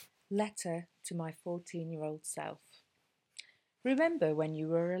Letter to my 14-year-old self. Remember when you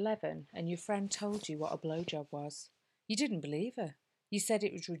were 11 and your friend told you what a blowjob was? You didn't believe her. You said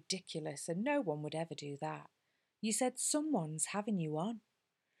it was ridiculous and no one would ever do that. You said someone's having you on.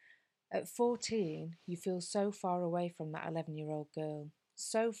 At 14, you feel so far away from that 11-year-old girl,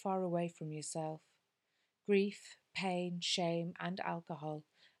 so far away from yourself. Grief, pain, shame, and alcohol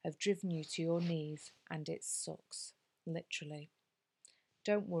have driven you to your knees, and it sucks, literally.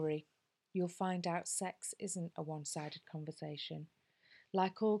 Don't worry, you'll find out sex isn't a one-sided conversation.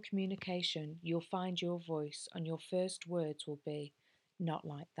 Like all communication, you'll find your voice and your first words will be, "Not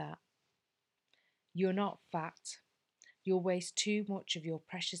like that." You're not fat. You'll waste too much of your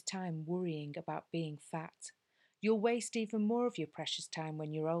precious time worrying about being fat. You'll waste even more of your precious time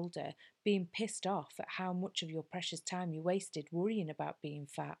when you're older being pissed off at how much of your precious time you wasted worrying about being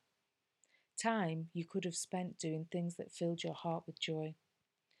fat. Time you could have spent doing things that filled your heart with joy.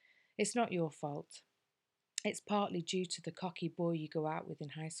 It's not your fault. It's partly due to the cocky boy you go out with in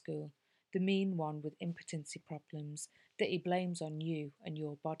high school, the mean one with impotency problems that he blames on you and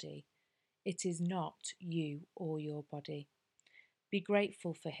your body. It is not you or your body. Be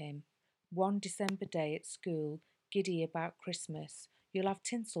grateful for him. One December day at school, giddy about Christmas, you'll have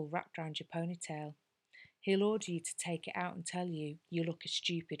tinsel wrapped round your ponytail. He'll order you to take it out and tell you you look a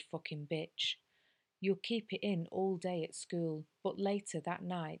stupid fucking bitch. You'll keep it in all day at school, but later that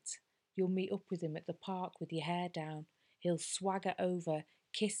night, you'll meet up with him at the park with your hair down. He'll swagger over,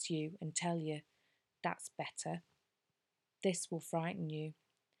 kiss you, and tell you, "That's better." This will frighten you.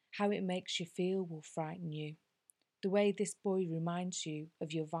 How it makes you feel will frighten you. The way this boy reminds you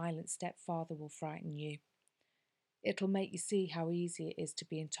of your violent stepfather will frighten you. It'll make you see how easy it is to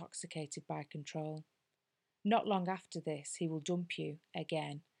be intoxicated by control. Not long after this, he will dump you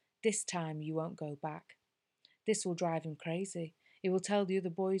again. This time you won't go back. This will drive him crazy. He will tell the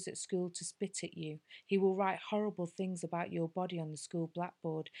other boys at school to spit at you. He will write horrible things about your body on the school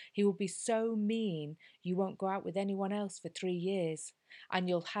blackboard. He will be so mean you won't go out with anyone else for 3 years. And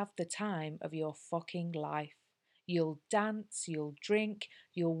you'll have the time of your fucking life. You'll dance, you'll drink,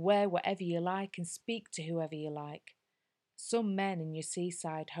 you'll wear whatever you like and speak to whoever you like. Some men in your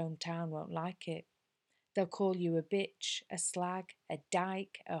seaside hometown won't like it. They'll call you a bitch, a slag, a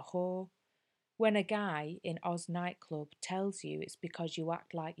dyke, a whore. When a guy in Oz nightclub tells you it's because you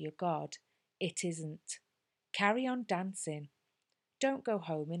act like you're God, it isn't. Carry on dancing. Don't go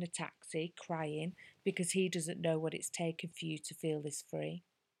home in a taxi crying because he doesn't know what it's taken for you to feel this free.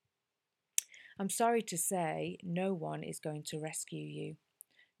 I'm sorry to say, no one is going to rescue you.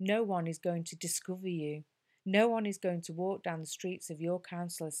 No one is going to discover you. No one is going to walk down the streets of your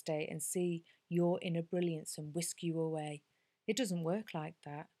council estate and see your inner brilliance and whisk you away. It doesn't work like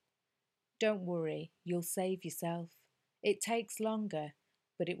that. Don't worry, you'll save yourself. It takes longer,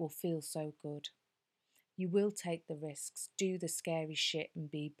 but it will feel so good. You will take the risks, do the scary shit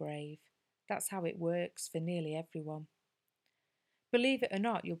and be brave. That's how it works for nearly everyone. Believe it or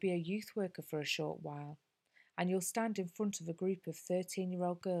not, you'll be a youth worker for a short while, and you'll stand in front of a group of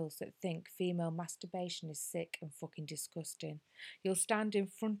 13-year-old girls that think female masturbation is sick and fucking disgusting. You'll stand in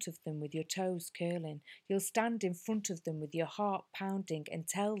front of them with your toes curling. You'll stand in front of them with your heart pounding and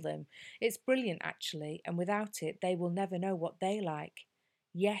tell them it's brilliant actually, and without it they will never know what they like.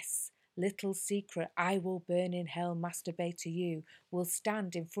 Yes, little secret I will burn in hell masturbator you will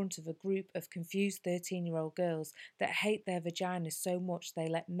stand in front of a group of confused 13-year-old girls that hate their vaginas so much they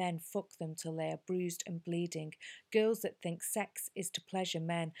let men fuck them till they are bruised and bleeding, girls that think sex is to pleasure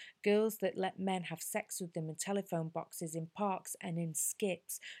men, girls that let men have sex with them in telephone boxes, in parks and in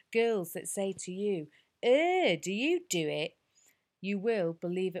skips, girls that say to you, do you do it? You will,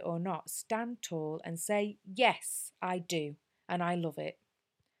 believe it or not, stand tall and say, yes, I do, and I love it.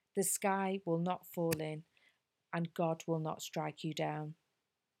 The sky will not fall in, and God will not strike you down.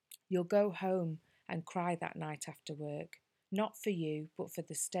 You'll go home and cry that night after work. Not for you, but for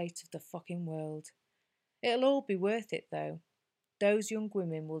the state of the fucking world. It'll all be worth it, though. Those young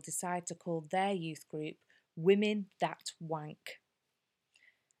women will decide to call their youth group Women That Wank.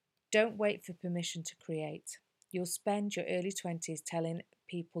 Don't wait for permission to create. You'll spend your early 20s telling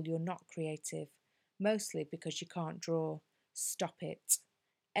people you're not creative, mostly because you can't draw. Stop it.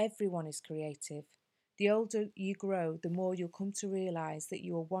 Everyone is creative. The older you grow, the more you'll come to realise that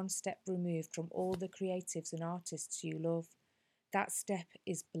you are one step removed from all the creatives and artists you love. That step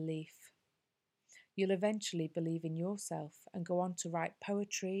is belief. You'll eventually believe in yourself and go on to write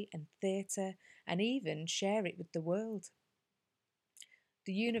poetry and theatre and even share it with the world.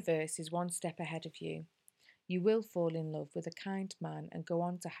 The universe is one step ahead of you. You will fall in love with a kind man and go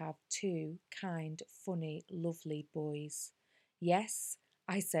on to have 2 kind, funny, lovely boys. Yes,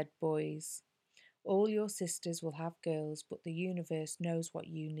 I said boys. All your sisters will have girls, but the universe knows what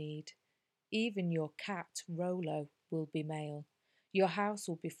you need. Even your cat, Rolo, will be male. Your house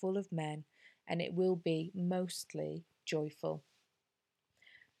will be full of men, and it will be mostly joyful.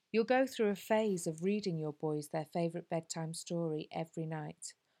 You'll go through a phase of reading your boys their favourite bedtime story every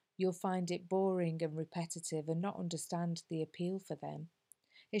night. You'll find it boring and repetitive and not understand the appeal for them.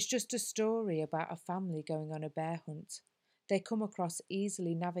 It's just a story about a family going on a bear hunt. They come across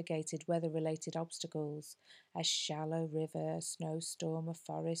easily navigated weather related obstacles a shallow river, a snowstorm, a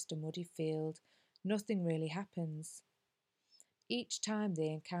forest, a muddy field. Nothing really happens. Each time they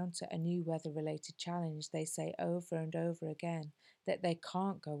encounter a new weather related challenge, they say over and over again that they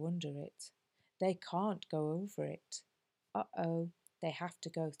can't go under it. They can't go over it. They have to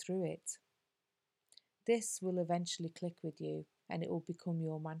go through it. This will eventually click with you and it will become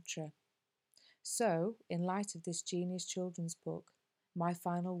your mantra. So, in light of this genius children's book, my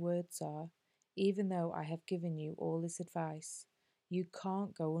final words are even though I have given you all this advice, you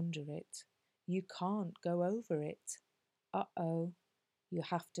can't go under it. You can't go over it. You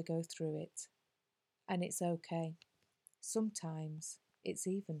have to go through it. And it's okay. Sometimes it's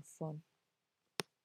even fun.